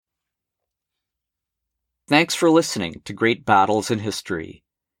Thanks for listening to Great Battles in History.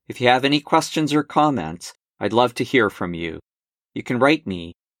 If you have any questions or comments, I'd love to hear from you. You can write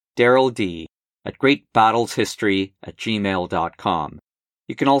me, Daryl D., at greatbattleshistory@gmail.com.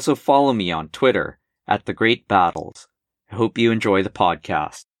 You can also follow me on Twitter at The Great Battles. I hope you enjoy the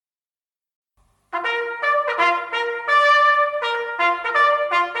podcast.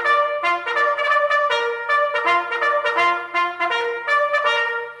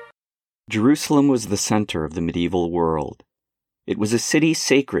 Jerusalem was the center of the medieval world. It was a city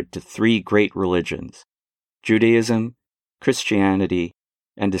sacred to three great religions: Judaism, Christianity,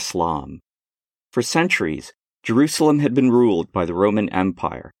 and Islam. For centuries, Jerusalem had been ruled by the Roman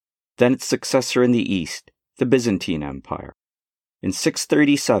Empire, then its successor in the east, the Byzantine Empire. In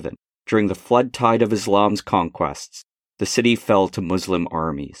 637, during the flood tide of Islam's conquests, the city fell to Muslim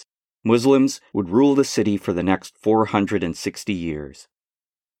armies. Muslims would rule the city for the next 460 years.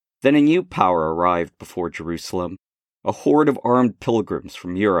 Then a new power arrived before Jerusalem, a horde of armed pilgrims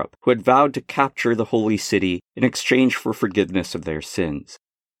from Europe who had vowed to capture the holy city in exchange for forgiveness of their sins.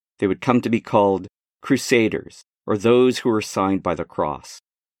 They would come to be called Crusaders, or those who were signed by the cross.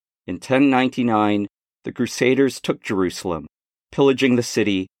 In 1099, the Crusaders took Jerusalem, pillaging the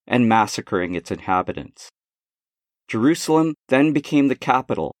city and massacring its inhabitants. Jerusalem then became the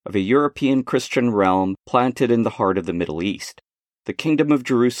capital of a European Christian realm planted in the heart of the Middle East. The Kingdom of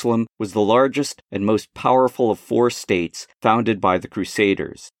Jerusalem was the largest and most powerful of four states founded by the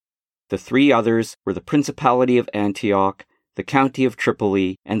Crusaders. The three others were the Principality of Antioch, the County of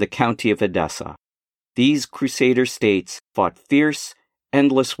Tripoli, and the County of Edessa. These Crusader states fought fierce,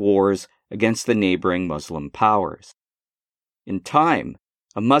 endless wars against the neighboring Muslim powers. In time,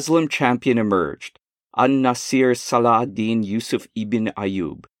 a Muslim champion emerged, An-Nasir Salah ad-Din Yusuf ibn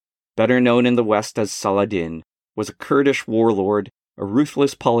Ayyub, better known in the West as Saladin, was a Kurdish warlord, a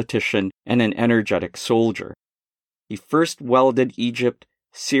ruthless politician, and an energetic soldier. He first welded Egypt,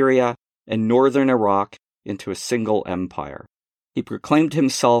 Syria, and northern Iraq into a single empire. He proclaimed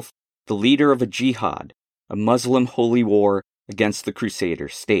himself the leader of a jihad, a Muslim holy war against the Crusader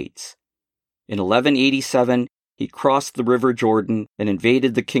states. In 1187, he crossed the River Jordan and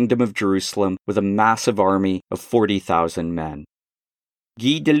invaded the Kingdom of Jerusalem with a massive army of 40,000 men.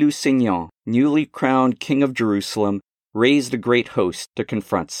 Guy de Lusignan, newly crowned King of Jerusalem, raised a great host to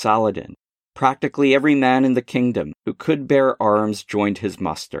confront Saladin. Practically every man in the kingdom who could bear arms joined his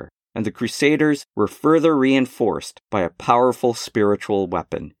muster, and the Crusaders were further reinforced by a powerful spiritual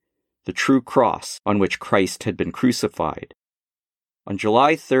weapon, the true cross on which Christ had been crucified. On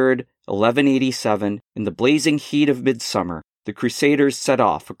July 3, 1187, in the blazing heat of midsummer, the Crusaders set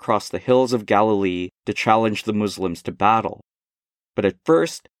off across the hills of Galilee to challenge the Muslims to battle. But at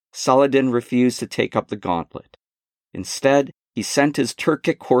first, Saladin refused to take up the gauntlet. Instead, he sent his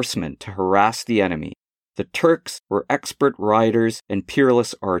Turkic horsemen to harass the enemy. The Turks were expert riders and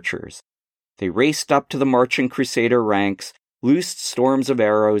peerless archers. They raced up to the marching Crusader ranks, loosed storms of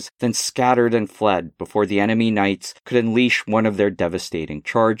arrows, then scattered and fled before the enemy knights could unleash one of their devastating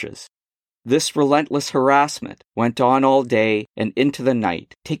charges. This relentless harassment went on all day and into the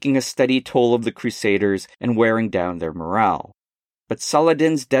night, taking a steady toll of the Crusaders and wearing down their morale. But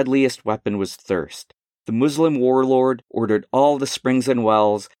Saladin's deadliest weapon was thirst. The Muslim warlord ordered all the springs and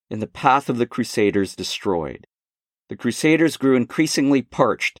wells in the path of the Crusaders destroyed. The Crusaders grew increasingly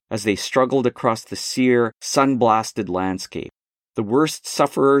parched as they struggled across the sere, sun-blasted landscape. The worst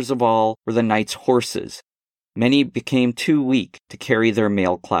sufferers of all were the knights' horses. Many became too weak to carry their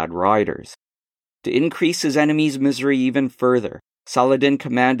mail-clad riders. To increase his enemies' misery even further, Saladin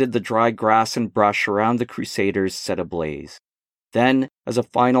commanded the dry grass and brush around the Crusaders set ablaze. Then, as a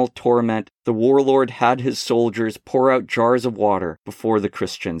final torment, the warlord had his soldiers pour out jars of water before the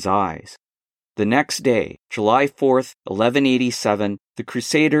Christians' eyes. The next day, July 4th, 1187, the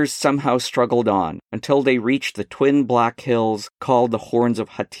Crusaders somehow struggled on until they reached the twin black hills called the Horns of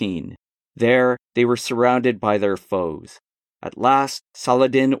Hattin. There, they were surrounded by their foes. At last,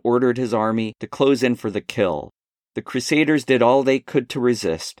 Saladin ordered his army to close in for the kill. The Crusaders did all they could to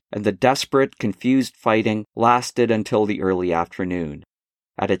resist, and the desperate, confused fighting lasted until the early afternoon.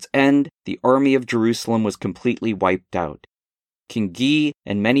 At its end, the army of Jerusalem was completely wiped out. King Guy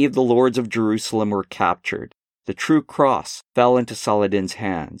and many of the lords of Jerusalem were captured. The true cross fell into Saladin's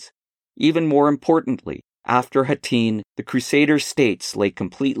hands. Even more importantly, after Hattin, the Crusader states lay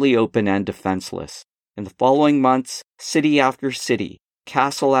completely open and defenseless. In the following months, city after city,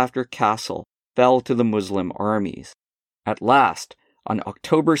 castle after castle, fell to the Muslim armies. At last, on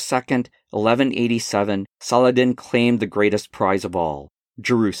October 2nd, 1187, Saladin claimed the greatest prize of all,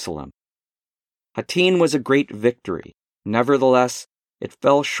 Jerusalem. Hattin was a great victory. Nevertheless, it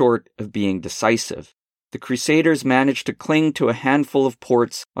fell short of being decisive. the Crusaders managed to cling to a handful of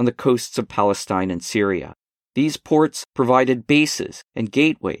ports on the coasts of Palestine and Syria. These ports provided bases and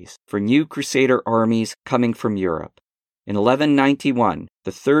gateways for new Crusader armies coming from Europe. In 1191,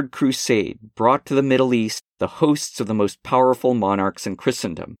 the Third Crusade brought to the Middle East the hosts of the most powerful monarchs in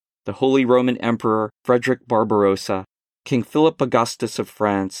Christendom, the Holy Roman Emperor Frederick Barbarossa, King Philip Augustus of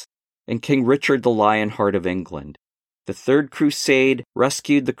France, and King Richard the Lionheart of England. The Third Crusade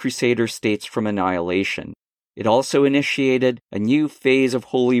rescued the Crusader states from annihilation. It also initiated a new phase of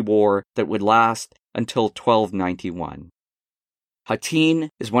holy war that would last until 1291. Hattin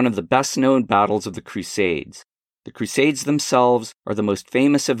is one of the best-known battles of the Crusades. The Crusades themselves are the most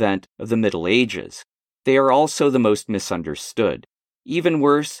famous event of the Middle Ages. They are also the most misunderstood. Even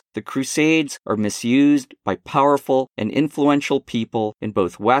worse, the Crusades are misused by powerful and influential people in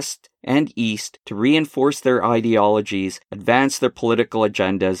both West and East to reinforce their ideologies, advance their political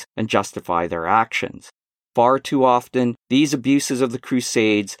agendas, and justify their actions. Far too often, these abuses of the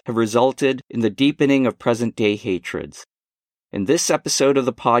Crusades have resulted in the deepening of present-day hatreds. In this episode of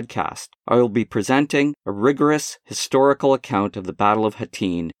the podcast, I will be presenting a rigorous historical account of the Battle of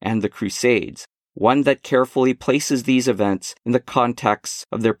Hattin and the Crusades, one that carefully places these events in the contexts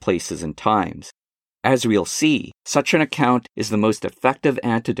of their places and times. As we'll see, such an account is the most effective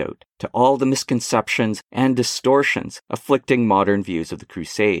antidote to all the misconceptions and distortions afflicting modern views of the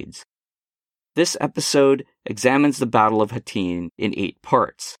Crusades. This episode examines the Battle of Hattin in 8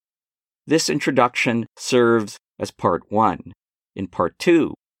 parts. This introduction serves as part 1. In part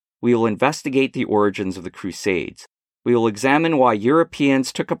 2, we will investigate the origins of the Crusades. We will examine why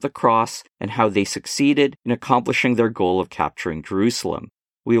Europeans took up the cross and how they succeeded in accomplishing their goal of capturing Jerusalem.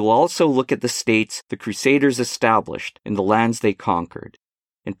 We will also look at the states the Crusaders established in the lands they conquered.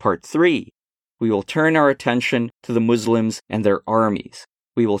 In part 3, we will turn our attention to the Muslims and their armies.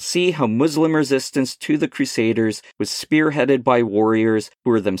 We will see how Muslim resistance to the Crusaders was spearheaded by warriors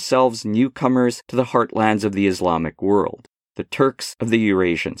who were themselves newcomers to the heartlands of the Islamic world, the Turks of the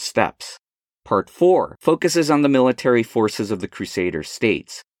Eurasian steppes. Part 4 focuses on the military forces of the Crusader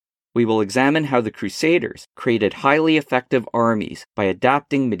states. We will examine how the Crusaders created highly effective armies by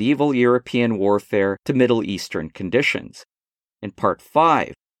adapting medieval European warfare to Middle Eastern conditions. In Part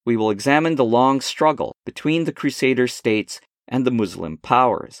 5, we will examine the long struggle between the Crusader states and the Muslim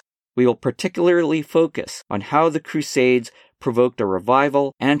powers. We will particularly focus on how the Crusades provoked a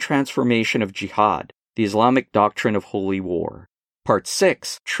revival and transformation of jihad, the Islamic doctrine of holy war. Part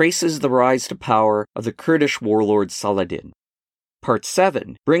 6 traces the rise to power of the Kurdish warlord Saladin. Part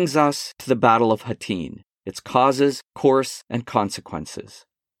 7 brings us to the Battle of Hattin, its causes, course, and consequences.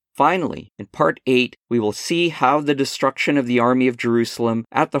 Finally, in Part 8, we will see how the destruction of the army of Jerusalem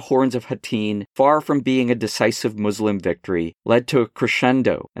at the Horns of Hattin, far from being a decisive Muslim victory, led to a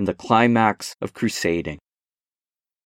crescendo and the climax of crusading.